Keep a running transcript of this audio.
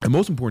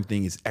most important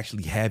thing is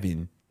actually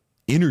having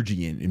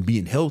energy and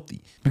being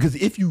healthy. Because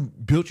if you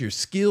built your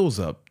skills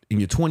up in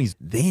your 20s,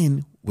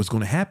 then what's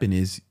going to happen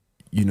is,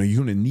 you're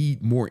going to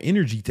need more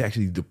energy to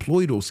actually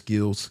deploy those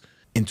skills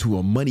into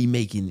a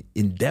money-making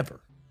endeavor.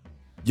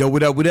 Yo,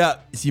 what up, what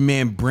up? It's your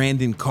man,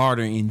 Brandon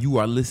Carter, and you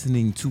are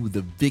listening to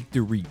the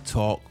Victory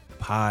Talk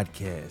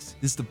podcast.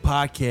 This is the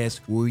podcast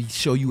where we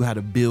show you how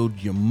to build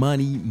your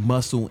money,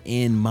 muscle,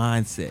 and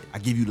mindset. I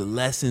give you the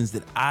lessons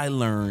that I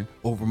learned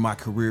over my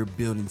career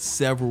building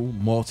several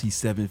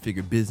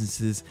multi-seven-figure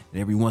businesses,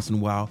 and every once in a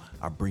while,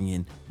 I bring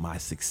in my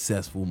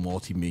successful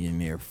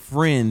multi-millionaire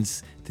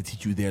friends to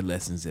teach you their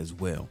lessons as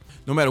well.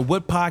 No matter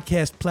what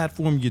podcast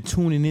platform you're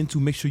tuning into,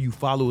 make sure you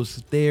follow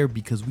us there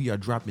because we are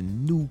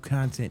dropping new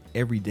content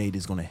every day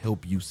that's going to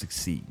help you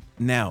succeed.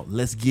 Now,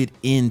 let's get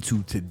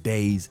into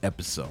today's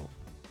episode.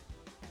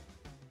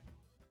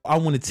 I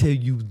want to tell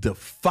you the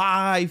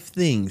 5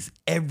 things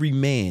every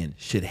man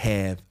should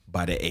have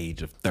by the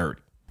age of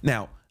 30.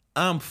 Now,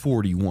 I'm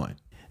 41,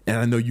 and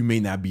I know you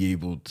may not be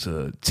able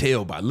to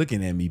tell by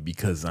looking at me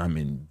because I'm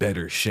in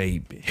better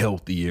shape,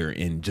 healthier,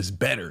 and just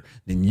better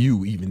than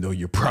you, even though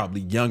you're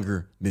probably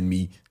younger than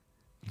me,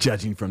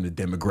 judging from the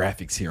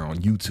demographics here on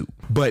YouTube.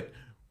 But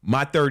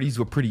my 30s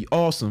were pretty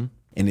awesome,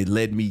 and it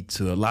led me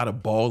to a lot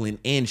of balling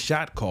and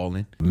shot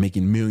calling,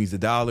 making millions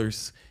of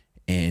dollars,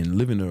 and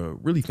living a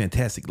really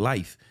fantastic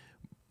life.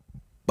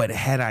 But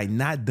had I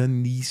not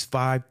done these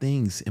 5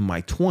 things in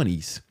my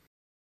 20s,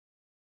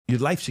 your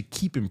life should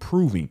keep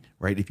improving,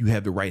 right? If you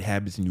have the right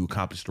habits and you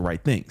accomplish the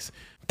right things.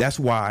 That's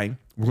why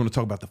we're going to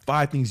talk about the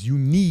 5 things you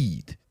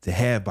need to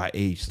have by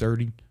age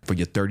 30 for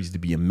your 30s to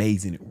be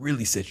amazing. It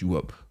really sets you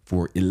up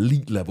for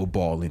elite level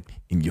balling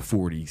in your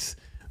 40s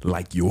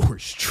like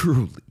yours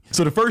truly.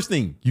 So the first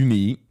thing you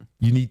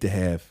need to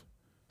have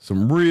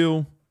some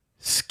real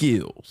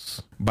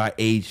skills by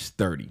age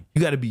 30.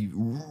 You got to be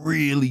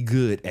really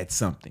good at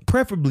something,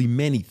 preferably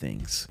many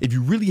things. If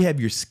you really have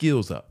your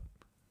skills up,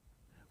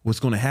 what's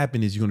going to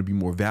happen is you're going to be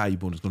more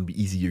valuable, and it's going to be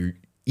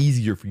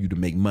easier for you to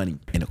make money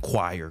and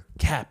acquire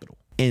capital.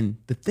 And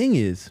the thing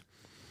is,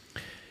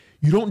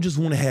 you don't just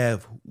want to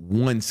have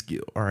one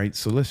skill. All right.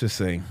 So let's just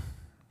say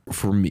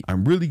for me,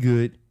 I'm really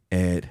good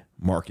at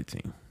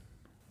marketing.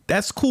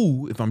 That's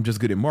cool if I'm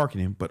just good at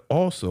marketing, but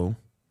also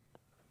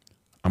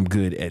I'm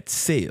good at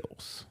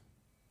sales.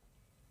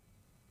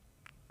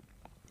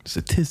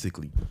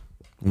 Statistically,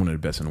 one of the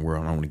best in the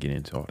world. I don't want to get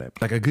into all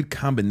that. Like a good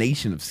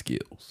combination of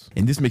skills.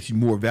 And this makes you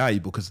more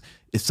valuable because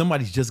if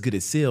somebody's just good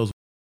at sales,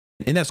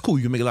 and that's cool,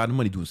 you can make a lot of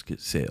money doing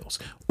sales.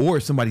 Or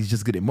if somebody's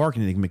just good at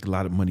marketing, they can make a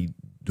lot of money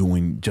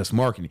doing just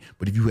marketing.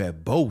 But if you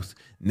have both,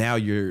 now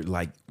you're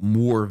like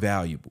more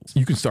valuable.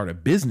 You can start a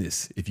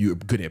business if you're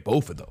good at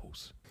both of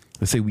those.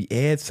 Let's say we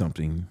add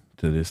something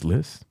to this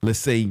list. Let's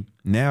say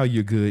now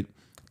you're good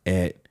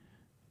at,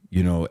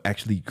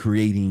 actually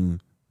creating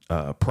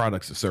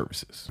products or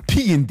services.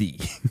 P&D.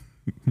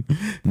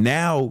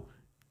 Now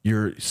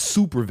you're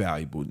super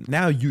valuable.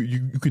 Now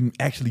you can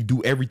actually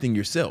do everything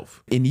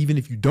yourself. And even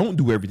if you don't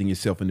do everything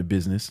yourself in the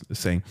business,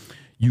 let's say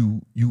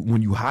you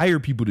when you hire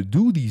people to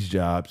do these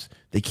jobs,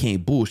 they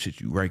can't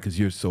bullshit you, right? Because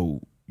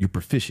you're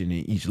proficient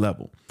in each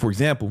level. For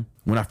example,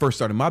 when I first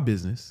started my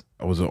business,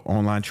 I was an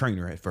online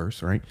trainer at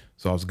first, right?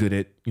 So I was good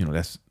at,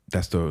 that's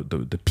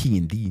the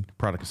P&D,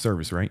 product and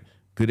service, right?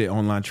 Good at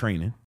online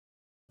training.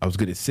 I was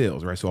good at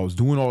sales, right? So I was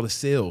doing all the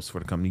sales for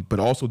the company,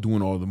 but also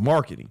doing all the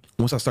marketing.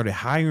 Once I started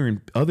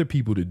hiring other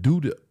people to do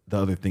the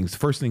other things, the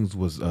first things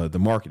was the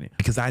marketing,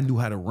 because I knew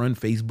how to run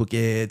Facebook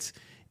ads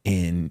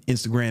and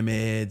Instagram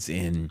ads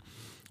and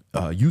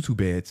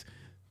YouTube ads.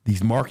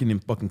 These marketing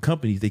fucking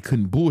companies, they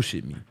couldn't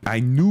bullshit me.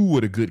 I knew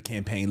what a good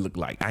campaign looked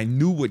like. I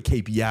knew what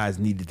KPIs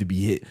needed to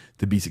be hit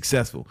to be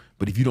successful.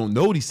 But if you don't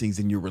know these things,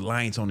 then you're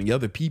reliant on the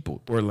other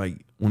people. Or like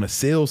when a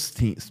sales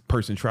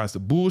person tries to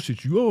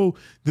bullshit you, oh,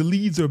 the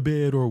leads are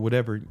bad or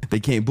whatever, they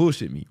can't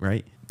bullshit me,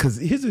 right? Because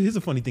here's a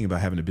funny thing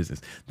about having a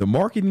business. The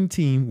marketing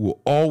team will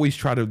always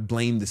try to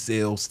blame the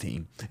sales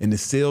team, and the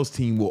sales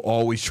team will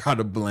always try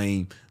to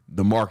blame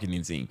the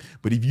marketing team.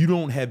 But if you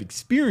don't have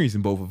experience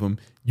in both of them,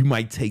 you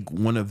might take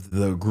one of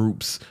the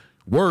group's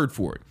word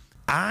for it.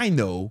 I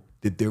know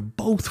that they're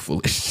both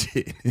full of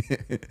shit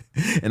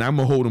and I'm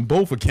gonna hold them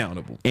both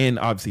accountable. And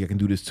obviously I can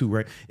do this too,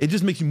 right? It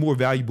just makes you more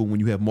valuable when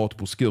you have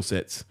multiple skill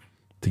sets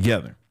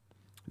together.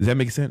 Does that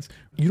make sense?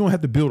 You don't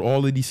have to build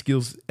all of these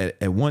skills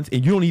at once,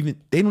 and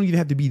they don't even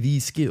have to be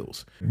these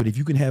skills. But if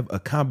you can have a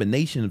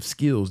combination of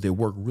skills that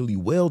work really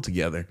well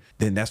together,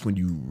 then that's when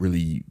you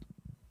really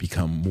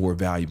become more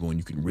valuable and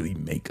you can really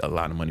make a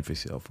lot of money for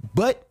yourself.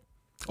 But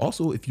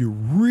also, if you're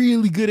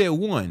really good at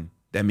one,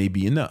 that may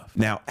be enough.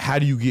 Now, how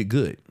do you get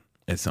good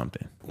at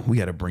something? We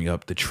got to bring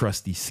up the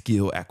trusty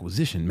skill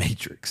acquisition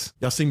matrix.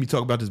 Y'all seen me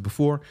talk about this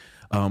before.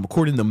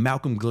 According to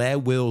Malcolm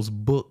Gladwell's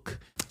book,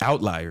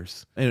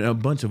 Outliers, and a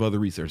bunch of other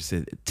research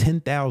said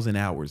 10,000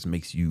 hours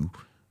makes you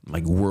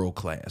like world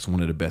class,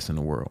 one of the best in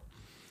the world.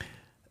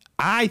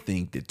 I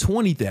think that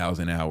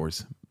 20,000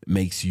 hours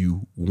makes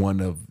you one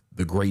of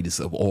the greatest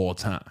of all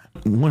time.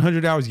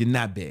 100 hours, you're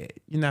not bad.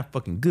 You're not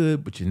fucking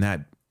good, but you're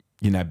not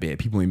you're not bad.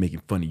 People ain't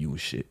making fun of you and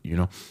shit, you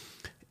know?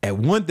 At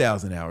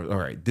 1,000 hours, all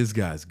right, this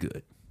guy's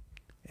good.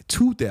 At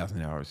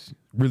 2,000 hours,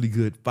 really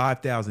good.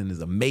 5,000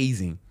 is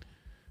amazing.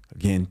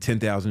 Again,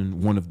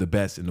 10,000, one of the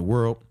best in the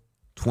world.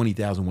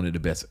 20,000, one of the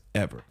best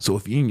ever. So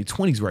if you're in your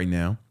 20s right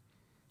now,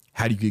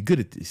 how do you get good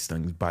at these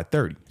things? By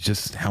 30.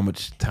 Just how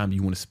much time do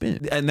you want to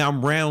spend? And now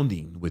I'm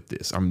rounding with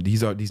this.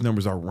 These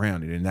numbers are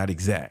rounded and not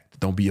exact.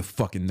 Don't be a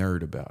fucking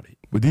nerd about it.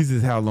 But this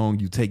is how long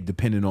you take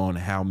depending on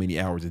how many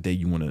hours a day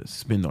you want to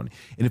spend on it.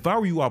 And if I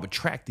were you, I would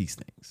track these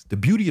things. The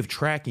beauty of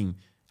tracking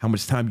how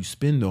much time you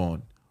spend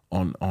on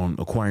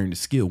acquiring the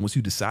skill. Once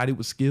you decided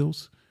what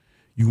skills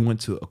you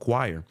want to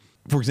acquire.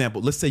 For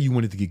example, let's say you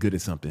wanted to get good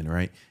at something,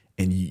 right?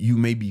 And you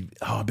may be,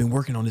 I've been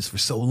working on this for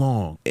so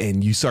long.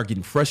 And you start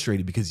getting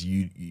frustrated because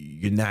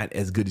you're not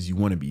as good as you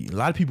want to be. A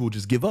lot of people will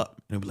just give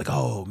up. And they'll be like,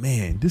 oh,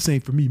 man, this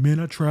ain't for me. Man,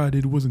 I tried it.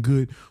 It wasn't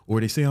good. Or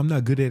they say I'm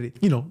not good at it.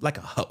 You know, like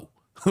a hoe,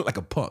 like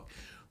a punk.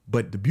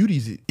 But the beauty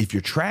is if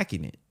you're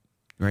tracking it,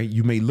 right,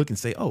 you may look and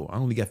say, oh, I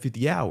only got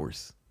 50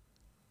 hours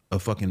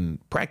of fucking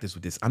practice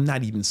with this. I'm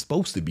not even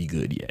supposed to be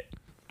good yet.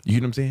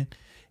 You know what I'm saying?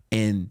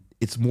 And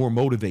it's more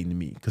motivating to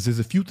me because there's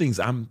a few things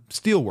I'm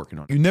still working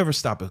on. You never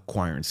stop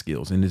acquiring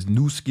skills, and there's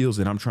new skills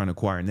that I'm trying to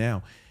acquire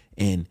now.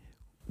 And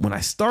when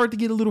I start to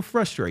get a little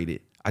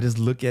frustrated, I just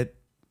look at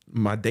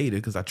my data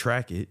because I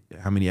track it,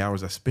 how many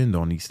hours I spend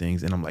on these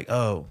things. And I'm like,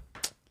 oh,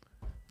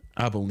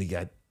 I've only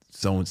got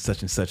so and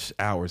such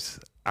hours.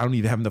 I don't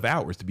even have enough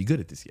hours to be good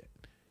at this yet.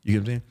 You get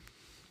what I'm saying?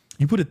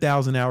 You put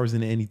 1,000 hours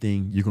into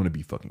anything, you're going to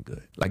be fucking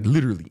good. Like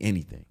literally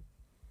anything.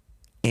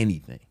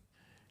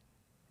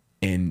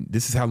 And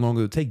this is how long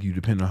it'll take you,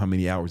 depending on how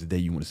many hours a day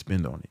you want to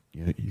spend on it.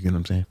 You get what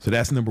I'm saying? So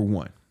that's number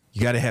one.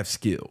 You got to have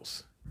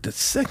skills. The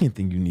second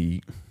thing you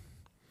need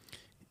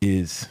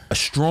is a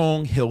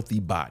strong, healthy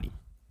body.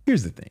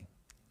 Here's the thing.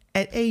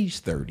 At age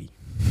 30,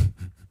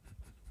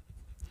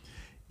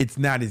 it's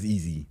not as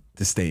easy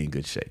to stay in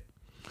good shape.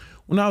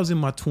 When I was in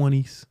my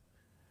 20s,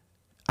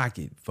 I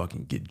could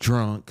fucking get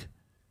drunk,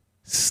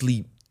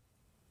 sleep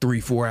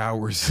 3-4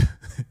 hours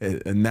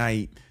a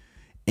night,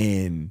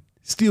 and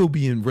still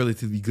be in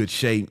relatively good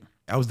shape.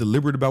 I was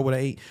deliberate about what I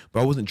ate,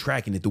 but I wasn't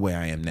tracking it the way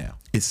I am now.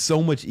 It's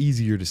so much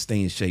easier to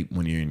stay in shape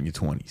when you're in your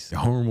 20s. The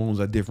hormones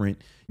are different,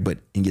 but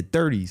in your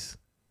 30s,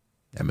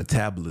 that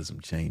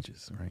metabolism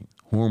changes, right?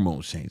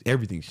 Hormones change,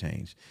 everything's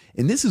changed.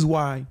 And this is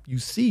why you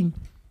see,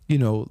 a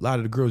lot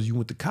of the girls you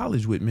went to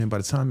college with, man, by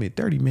the time they're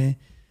 30, man,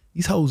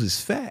 these hoes is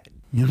fat.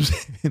 You know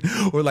what I'm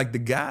saying? Or like the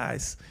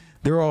guys,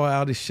 they're all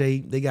out of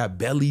shape. They got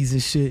bellies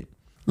and shit,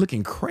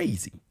 looking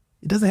crazy.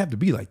 It doesn't have to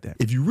be like that.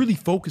 If you really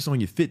focus on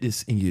your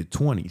fitness in your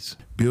 20s,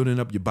 building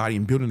up your body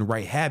and building the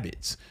right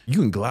habits, you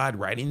can glide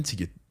right into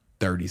your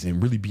 30s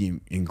and really be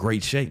in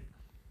great shape.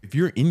 If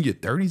you're in your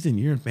 30s and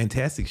you're in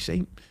fantastic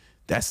shape,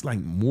 that's like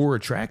more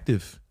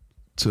attractive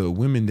to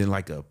women than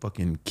like a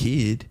fucking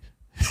kid.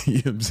 You know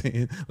what I'm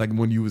saying? Like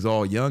when you was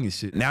all young and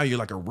shit. Now you're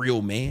like a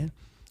real man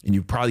and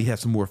you probably have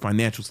some more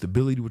financial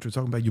stability, which we're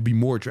talking about. You'll be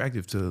more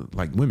attractive to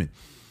like women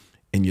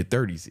in your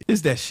 30s.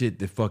 It's that shit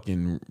that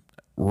fucking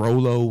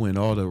Rolo and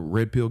all the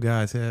red pill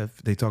guys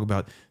have. They talk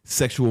about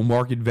sexual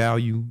market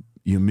value,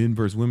 men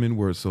versus women,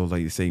 where so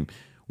like they say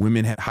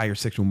women have higher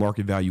sexual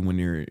market value when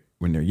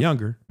they're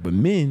younger, but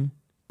men,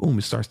 boom,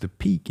 it starts to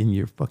peak in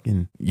your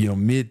fucking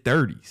mid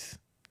 30s,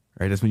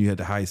 right? That's when you have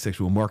the highest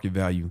sexual market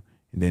value,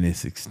 and then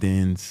it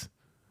extends.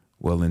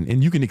 Well,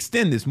 and you can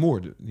extend this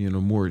more,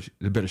 more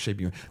the better shape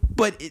you're in.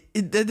 But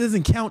that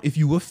doesn't count if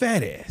you a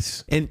fat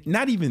ass, and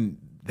not even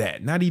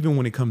that, not even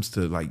when it comes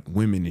to like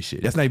women and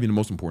shit. That's not even the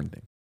most important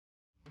thing.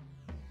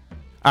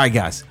 All right,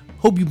 guys,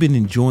 hope you've been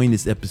enjoying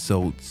this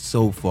episode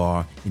so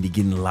far and you're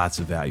getting lots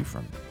of value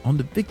from it. On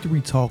the Victory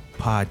Talk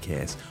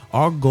podcast,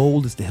 our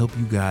goal is to help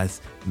you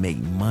guys make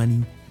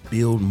money,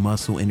 build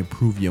muscle, and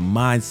improve your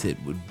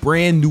mindset with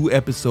brand new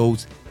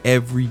episodes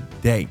every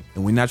day.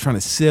 And we're not trying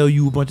to sell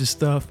you a bunch of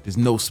stuff. There's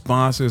no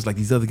sponsors like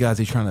these other guys.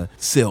 They're trying to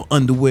sell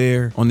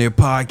underwear on their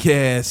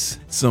podcasts,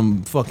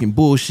 some fucking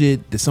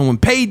bullshit that someone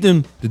paid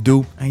them to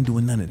do. I ain't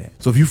doing none of that.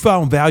 So if you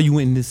found value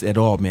in this at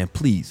all, man,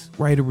 please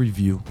write a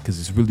review because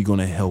it's really going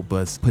to help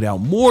us put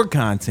out more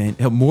content,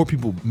 help more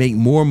people make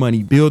more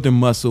money, build their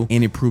muscle,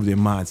 and improve their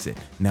mindset.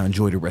 Now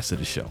enjoy the rest of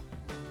the show.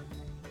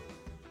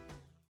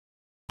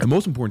 The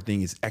most important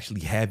thing is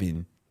actually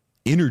having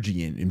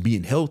energy and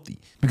being healthy.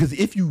 Because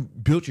if you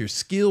built your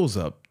skills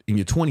up in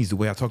your 20s, the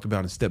way I talked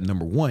about in step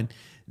number 1,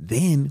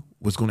 then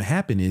what's going to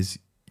happen is,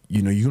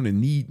 you're going to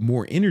need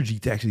more energy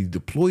to actually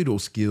deploy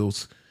those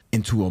skills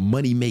into a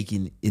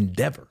money-making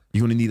endeavor.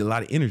 You're going to need a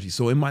lot of energy.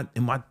 So in my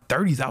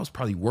 30s, I was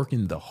probably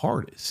working the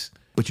hardest,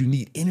 but you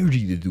need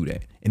energy to do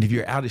that. And if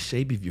you're out of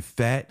shape, if you're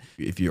fat,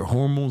 if your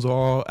hormones are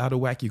all out of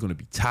whack, you're going to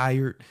be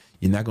tired.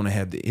 You're not going to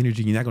have the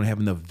energy. You're not going to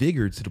have enough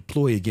vigor to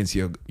deploy against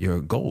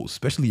your goals,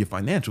 especially your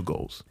financial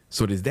goals.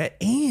 So there's that.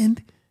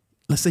 And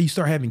let's say you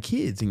start having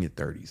kids in your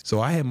 30s. So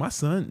I had my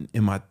son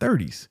in my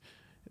 30s,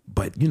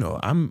 but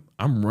I'm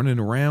running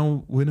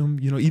around with him,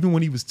 even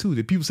when he was 2.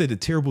 The people say the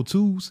terrible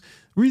twos.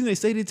 The reason they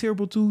say they're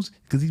terrible twos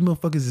because these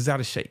motherfuckers is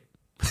out of shape.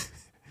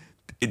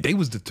 They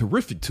was the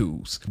terrific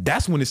tools.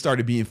 That's when it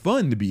started being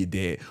fun to be a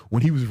dad.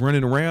 When he was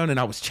running around and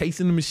I was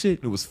chasing him and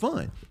shit, it was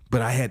fun.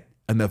 But I had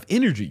enough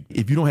energy.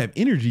 If you don't have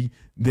energy,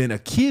 then a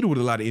kid with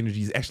a lot of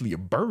energy is actually a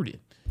burden.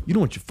 You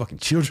don't want your fucking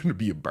children to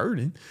be a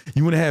burden.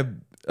 You want to have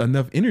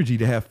enough energy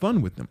to have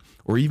fun with them.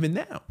 Or even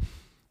now,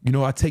 you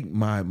know, I take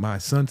my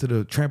son to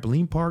the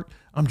trampoline park.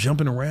 I'm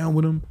jumping around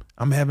with him.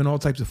 I'm having all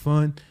types of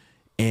fun.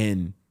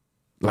 And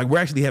like, we're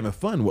actually having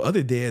fun. Well,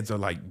 other dads are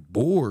like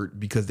bored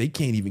because they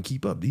can't even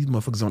keep up. These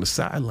motherfuckers on the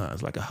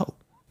sidelines like a hoe.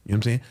 You know what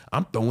I'm saying?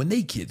 I'm throwing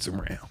their kids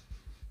around.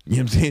 You know what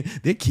I'm saying?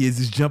 Their kids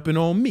is jumping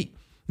on me.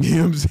 You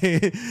know what I'm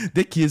saying?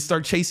 Their kids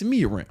start chasing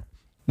me around.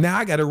 Now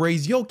I got to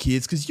raise your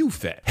kids because you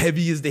fat.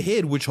 Heavy is the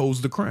head which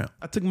holds the crown.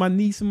 I took my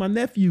niece and my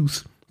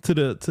nephews to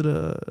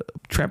the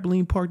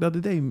trampoline park the other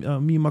day.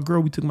 Me and my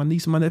girl, we took my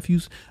niece and my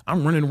nephews.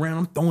 I'm running around,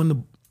 I'm throwing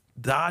the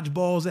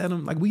dodgeballs at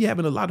them. Like, we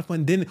having a lot of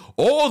fun. Then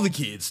all the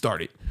kids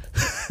started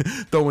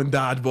throwing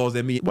dodgeballs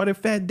at me. Why they're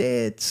fat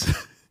dads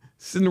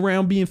sitting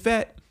around being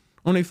fat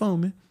on their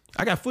phone, man.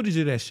 I got footage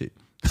of that shit.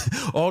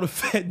 All the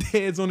fat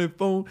dads on their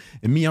phone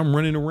and me, I'm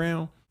running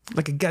around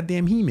like a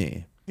goddamn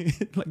He-Man.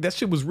 Like, that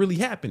shit was really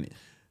happening.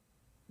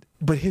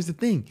 But here's the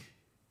thing.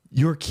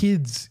 Your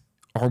kids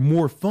are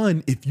more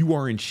fun if you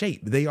are in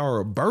shape. They are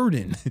a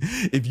burden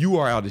if you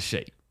are out of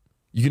shape.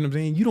 You know what I'm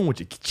saying? You don't want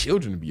your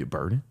children to be a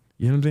burden.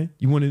 You know what I'm saying?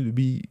 You want it to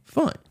be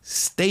fun.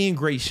 Stay in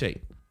great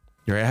shape.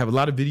 All right, I have a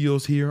lot of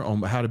videos here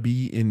on how to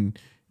be in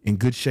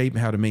good shape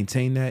and how to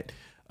maintain that.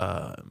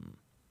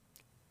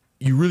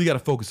 You really got to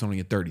focus on in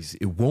your 30s.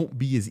 It won't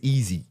be as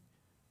easy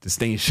to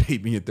stay in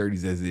shape in your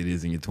 30s as it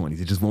is in your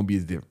 20s. It just won't be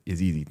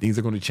as easy. Things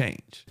are going to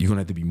change. You're going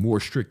to have to be more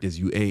strict as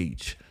you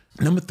age.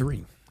 Number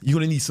 3, you're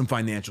going to need some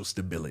financial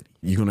stability.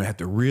 You're going to have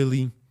to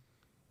really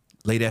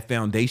lay that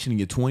foundation in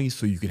your 20s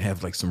so you can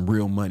have like some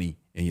real money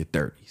in your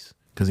 30s.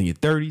 Because in your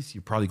 30s,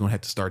 you're probably going to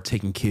have to start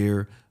taking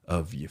care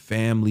of your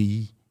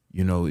family.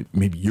 You know,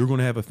 maybe you're going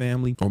to have a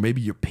family, or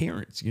maybe your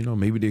parents, you know,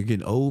 maybe they're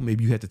getting old.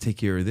 Maybe you have to take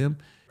care of them.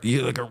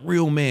 You're like a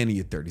real man in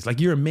your 30s. Like,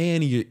 you're a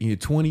man in your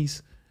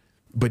 20s,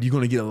 but you're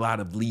going to get a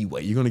lot of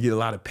leeway. You're going to get a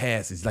lot of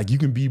passes. Like, you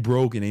can be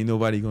broke and ain't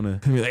nobody going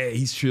to be like, hey,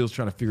 he's chill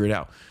trying to figure it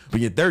out. But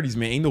in your 30s,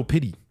 man, ain't no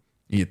pity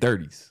in your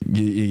 30s.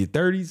 In your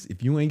 30s,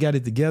 if you ain't got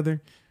it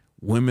together,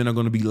 women are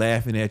going to be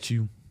laughing at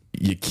you.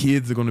 Your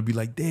kids are going to be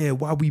like, Dad,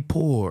 why we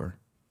poor?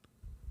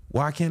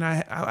 Why can't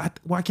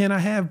I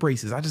have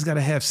braces? I just got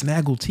to have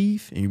snaggle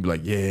teeth. And you'd be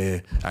like,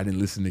 yeah, I didn't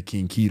listen to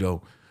King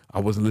Keto. I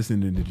wasn't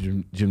listening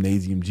to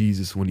Gymnasium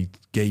Jesus when he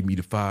gave me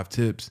the 5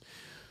 tips.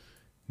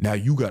 Now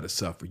you got to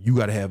suffer. You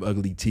got to have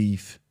ugly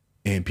teeth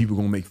and people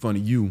going to make fun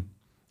of you.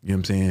 You know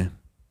what I'm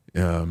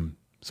saying?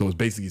 So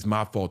it's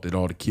my fault that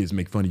all the kids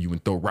make fun of you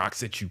and throw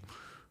rocks at you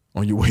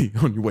on your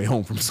way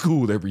home from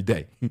school every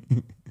day.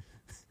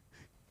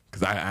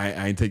 Cause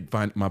I ain't take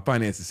my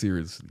finances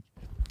seriously.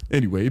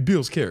 Anyway, it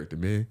builds character,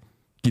 man.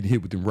 Getting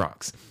hit with them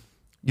rocks.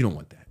 You don't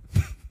want that.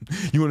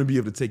 You want to be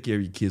able to take care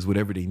of your kids,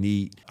 whatever they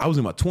need. I was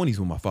in my 20s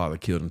when my father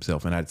killed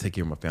himself and I had to take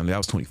care of my family. I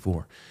was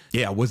 24.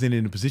 Yeah, I wasn't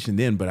in a position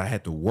then, but I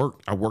had to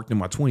work. I worked in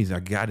my 20s and I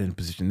got in a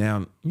position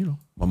now. You know,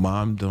 my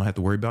mom don't have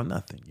to worry about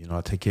nothing. You know,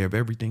 I take care of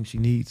everything she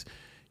needs.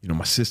 You know,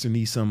 my sister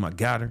needs something, I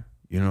got her.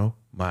 You know,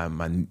 my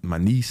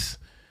niece,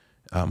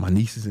 my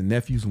nieces and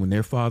nephews, when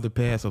their father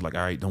passed, I was like,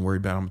 all right, don't worry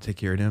about it. I'm gonna take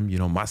care of them. You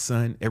know, my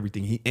son,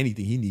 anything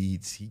he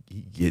needs, he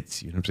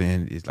gets. You know what I'm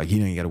saying? It's like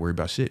he ain't got to worry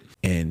about shit.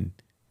 And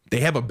they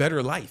have a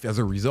better life as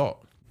a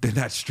result. They're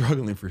not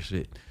struggling for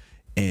shit.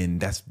 And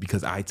that's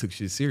because I took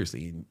shit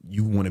seriously. And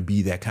you want to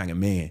be that kind of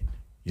man.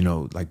 You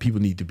know, like, people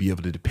need to be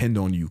able to depend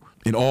on you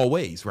in all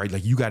ways, right?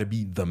 Like, you got to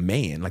be the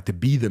man. Like, to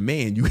be the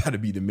man, you got to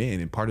be the man.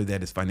 And part of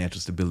that is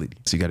financial stability.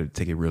 So you got to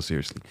take it real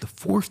seriously. The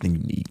 4th thing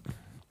you need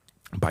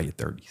by your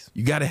 30s,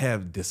 you got to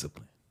have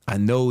discipline. I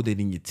know that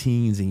in your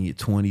teens and your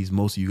 20s,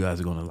 most of you guys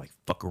are going to like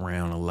fuck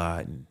around a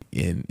lot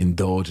and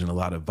indulge in a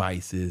lot of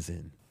vices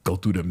and go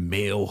through the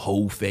male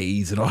hoe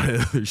phase and all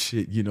that other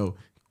shit. You know,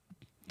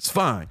 it's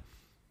fine.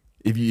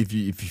 If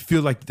you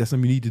feel like that's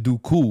something you need to do,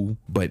 cool.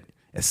 But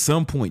at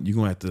some point, you're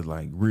going to have to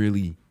like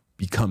really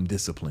become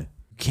disciplined.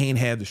 You can't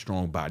have the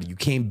strong body. You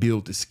can't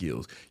build the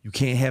skills. You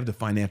can't have the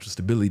financial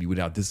stability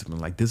without discipline.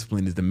 Like,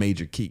 discipline is the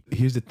major key.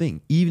 Here's the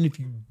thing. Even if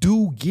you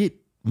do get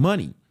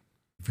money,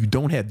 if you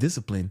don't have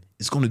discipline,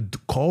 it's going to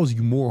cause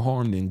you more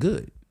harm than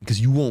good, because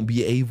you won't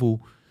be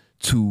able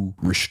to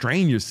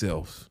restrain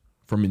yourself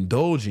from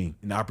indulging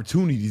in the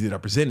opportunities that are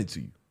presented to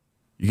you.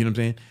 You get what I'm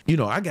saying? You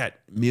know, I got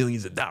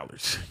millions of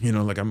dollars. You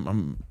know, like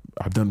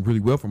I've done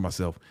really well for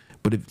myself.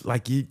 But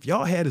if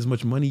y'all had as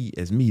much money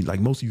as me, like,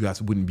 most of you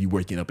guys wouldn't be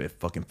waking up at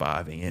fucking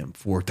 5 a.m.,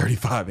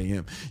 4:35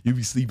 a.m. You'd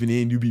be sleeping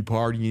in, you'd be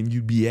partying,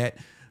 you'd be at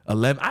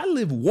 11. I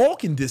live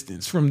walking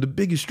distance from the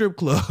biggest strip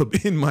club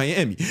in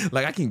Miami.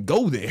 Like, I can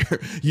go there,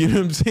 you know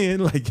what I'm saying?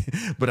 Like,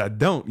 but I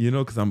don't, you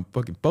know, because I'm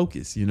fucking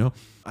focused, you know?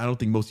 I don't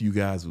think most of you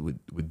guys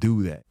would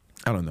do that.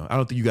 I don't know. I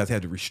don't think you guys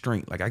have the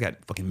restraint. Like, I got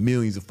fucking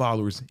millions of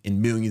followers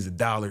and millions of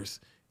dollars,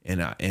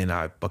 and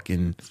I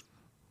fucking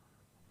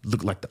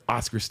look like the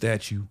Oscar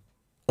statue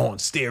on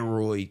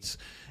steroids.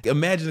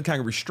 Imagine the kind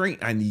of restraint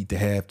I need to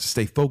have to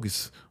stay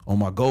focused on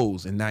my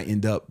goals and not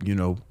end up,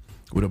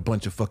 with a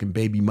bunch of fucking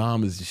baby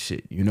mamas and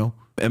shit,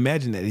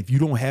 Imagine that if you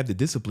don't have the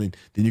discipline,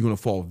 then you're going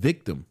to fall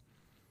victim.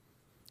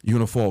 You're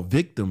going to fall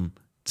victim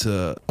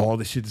to all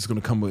the shit that's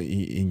going to come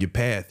in your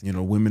path.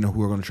 Women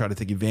who are going to try to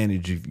take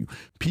advantage of you,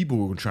 people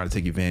who are going to try to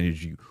take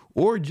advantage of you,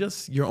 or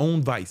just your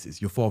own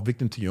vices. You'll fall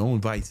victim to your own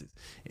vices,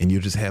 and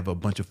you'll just have a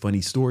bunch of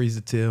funny stories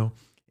to tell,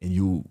 and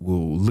you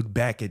will look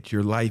back at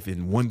your life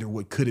and wonder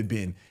what could have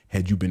been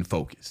had you been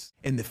focused.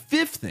 And the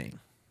fifth thing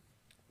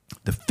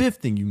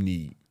you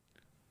need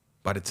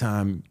by the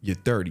time you're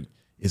 30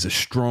 is a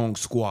strong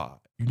squad.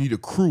 You need a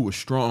crew of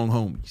strong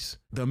homies.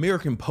 The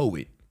American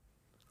poet,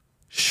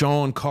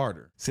 Sean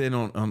Carter, said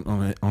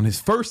on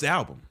his first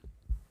album,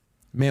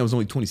 man was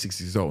only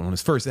 26 years old. On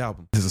his first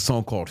album, there's a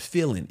song called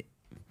Feeling It.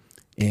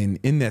 And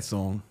in that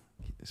song,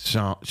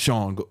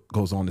 Sean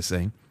goes on to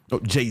say,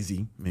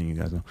 Jay-Z, man, you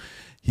guys know,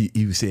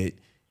 he said,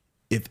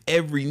 if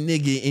every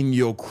nigga in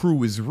your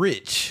crew is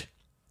rich,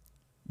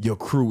 your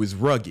crew is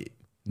rugged.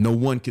 No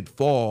one could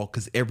fall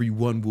because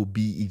everyone will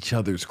be each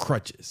other's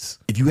crutches.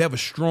 If you have a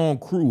strong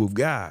crew of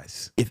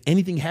guys, if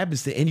anything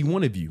happens to any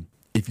one of you,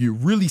 if you're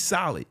really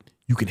solid,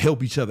 you can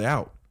help each other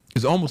out.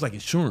 It's almost like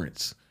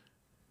insurance,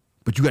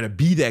 but you got to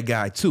be that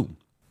guy too.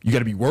 You got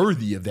to be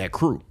worthy of that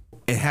crew.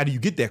 And how do you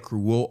get that crew?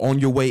 Well, on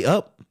your way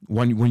up,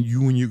 when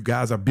you and your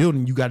guys are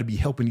building, you got to be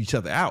helping each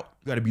other out.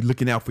 You got to be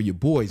looking out for your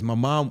boys. My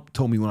mom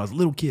told me when I was a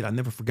little kid, I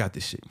never forgot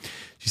this shit.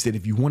 She said,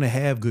 if you want to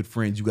have good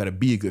friends, you got to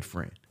be a good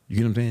friend. You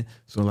get what I'm saying?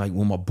 So like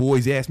when my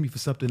boys ask me for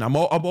something, I'm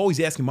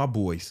always asking my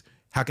boys,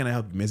 how can I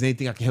help you? Man, is there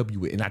anything I can help you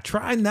with? And I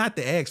try not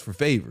to ask for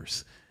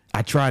favors.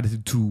 I try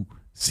to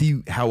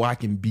see how I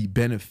can be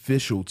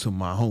beneficial to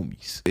my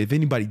homies. If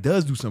anybody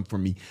does do something for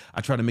me, I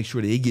try to make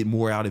sure they get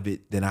more out of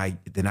it than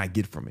I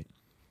get from it.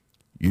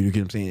 You get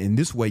what I'm saying? And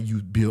this way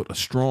you build a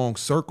strong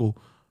circle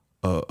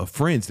of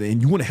friends,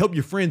 and you want to help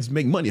your friends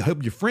make money,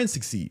 help your friends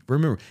succeed.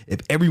 Remember,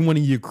 if everyone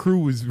in your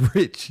crew is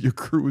rich, your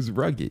crew is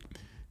rugged.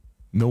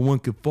 No one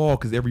could fall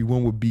because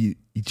everyone would be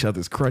each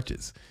other's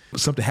crutches.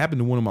 Something happened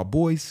to one of my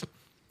boys,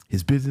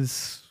 his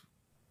business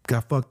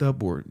got fucked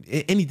up, or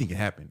anything can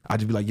happen. I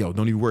just be like, yo,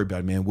 don't even worry about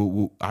it, man.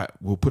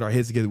 We'll put our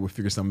heads together. We'll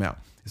figure something out.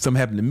 If something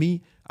happened to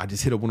me, I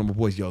just hit up one of my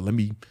boys, yo, let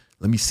me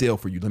sell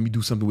for you. Let me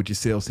do something with your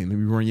sales team. Let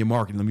me run your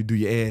marketing. Let me do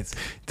your ads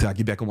until I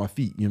get back on my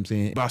feet. You know what I'm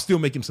saying? But I'll still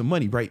make him some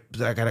money, right?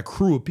 But I got a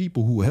crew of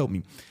people who will help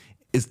me.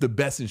 It's the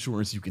best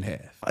insurance you can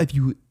have. If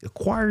you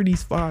acquire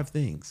these 5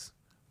 things,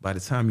 by the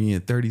time you're in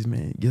your 30s,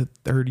 man, your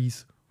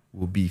 30s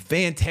will be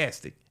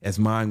fantastic, as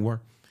mine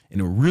were.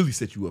 And it'll really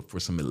set you up for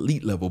some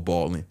elite level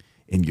balling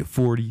in your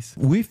 40s.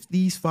 With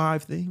these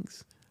 5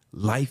 things,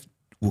 life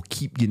will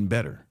keep getting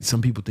better.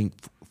 Some people think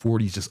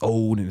 40 is just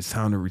old and it's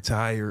time to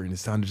retire and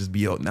it's time to just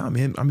be old. Nah,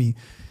 man, I mean,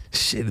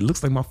 shit, it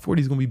looks like my 40s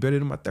is going to be better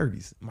than my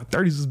 30s. My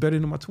 30s was better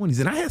than my 20s.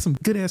 And I had some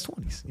good ass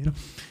 20s,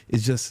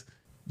 It's just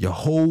your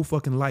whole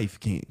fucking life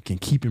can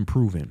keep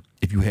improving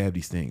if you have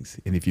these things.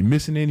 And if you're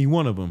missing any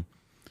one of them,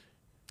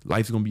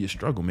 life's going to be a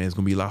struggle, man. It's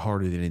going to be a lot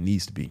harder than it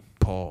needs to be.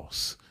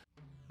 Pause.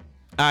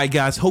 All right,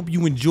 guys. Hope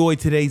you enjoyed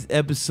today's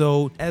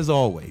episode. As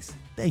always,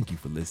 thank you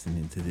for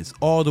listening to this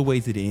all the way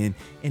to the end.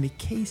 And in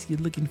case you're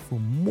looking for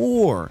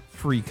more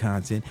free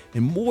content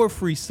and more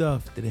free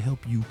stuff that'll help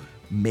you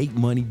make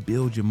money,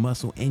 build your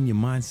muscle and your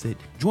mindset,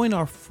 join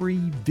our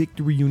free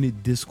Victory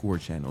Unit Discord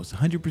channel. It's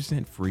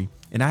 100% free.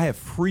 And I have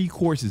free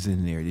courses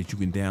in there that you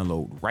can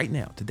download right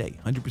now, today,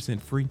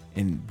 100% free.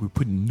 And we're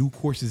putting new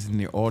courses in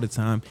there all the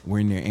time.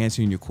 We're in there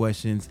answering your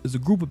questions. There's a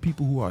group of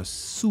people who are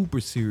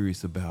super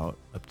serious about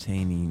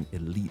obtaining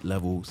elite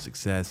level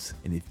success.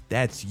 And if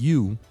that's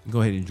you,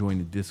 go ahead and join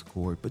the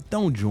Discord. But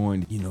don't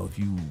join, if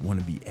you want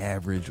to be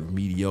average or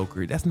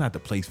mediocre. That's not the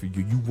place for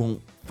you. You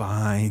won't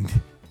find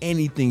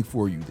anything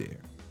for you there,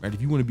 right?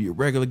 If you want to be a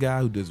regular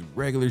guy who does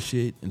regular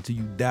shit until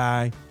you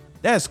die,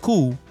 that's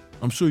cool.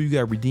 I'm sure you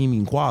got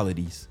redeeming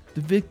qualities.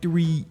 The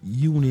Victory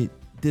Unit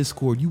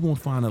Discord, you won't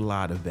find a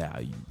lot of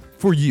value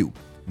for you.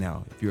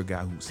 Now, if you're a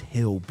guy who's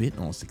hell bent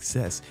on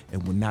success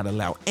and will not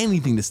allow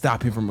anything to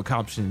stop him from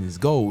accomplishing his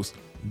goals,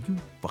 you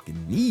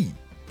fucking need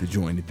to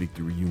join the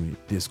Victory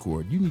Unit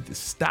Discord. You need to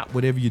stop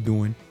whatever you're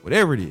doing,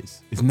 whatever it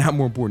is. It's not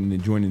more important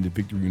than joining the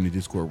Victory Unit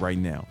Discord right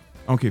now.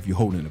 I don't care if you're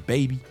holding a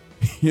baby.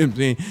 You know what I'm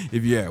saying?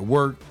 If you're at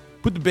work,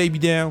 put the baby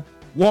down,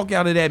 walk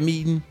out of that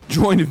meeting,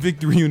 join the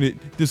Victory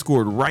Unit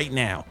Discord right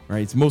now,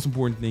 right? It's the most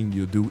important thing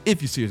you'll do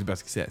if you're serious about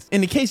success.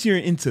 And in case you're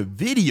into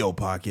video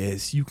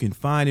podcasts, you can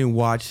find and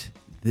watch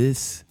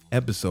this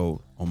episode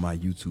on my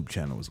YouTube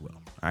channel as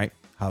well. All right?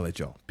 Holla at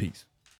y'all. Peace.